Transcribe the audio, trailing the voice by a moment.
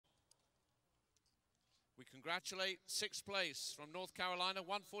We congratulate sixth place from North Carolina,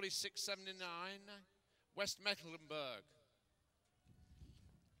 146.79, West Mecklenburg.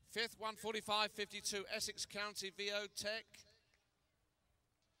 Fifth, 145.52, Essex County VO Tech.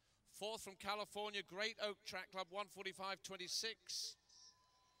 Fourth from California, Great Oak Track Club, 145.26.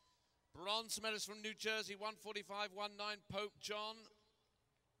 Bronze medalist from New Jersey, 145.19, Pope John.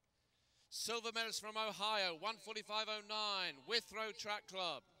 Silver medalist from Ohio, 145.09, Withrow Track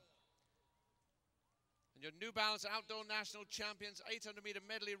Club. And your New Balance Outdoor National Champions, 800-meter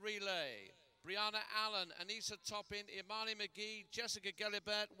medley relay. Brianna Allen, Anissa Toppin, Imani McGee, Jessica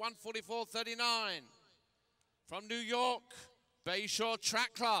Gelibert, 144.39. From New York, Bayshore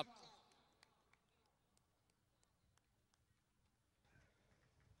Track Club.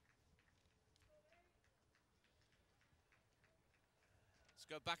 Let's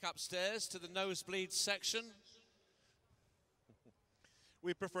go back upstairs to the nosebleed section.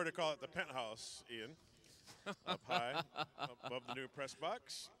 We prefer to call it the penthouse, Ian. Up high, up above the new press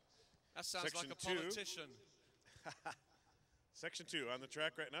box. That sounds like a politician. Section 2 on the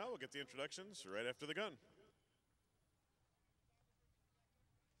track right now. We'll get the introductions right after the gun.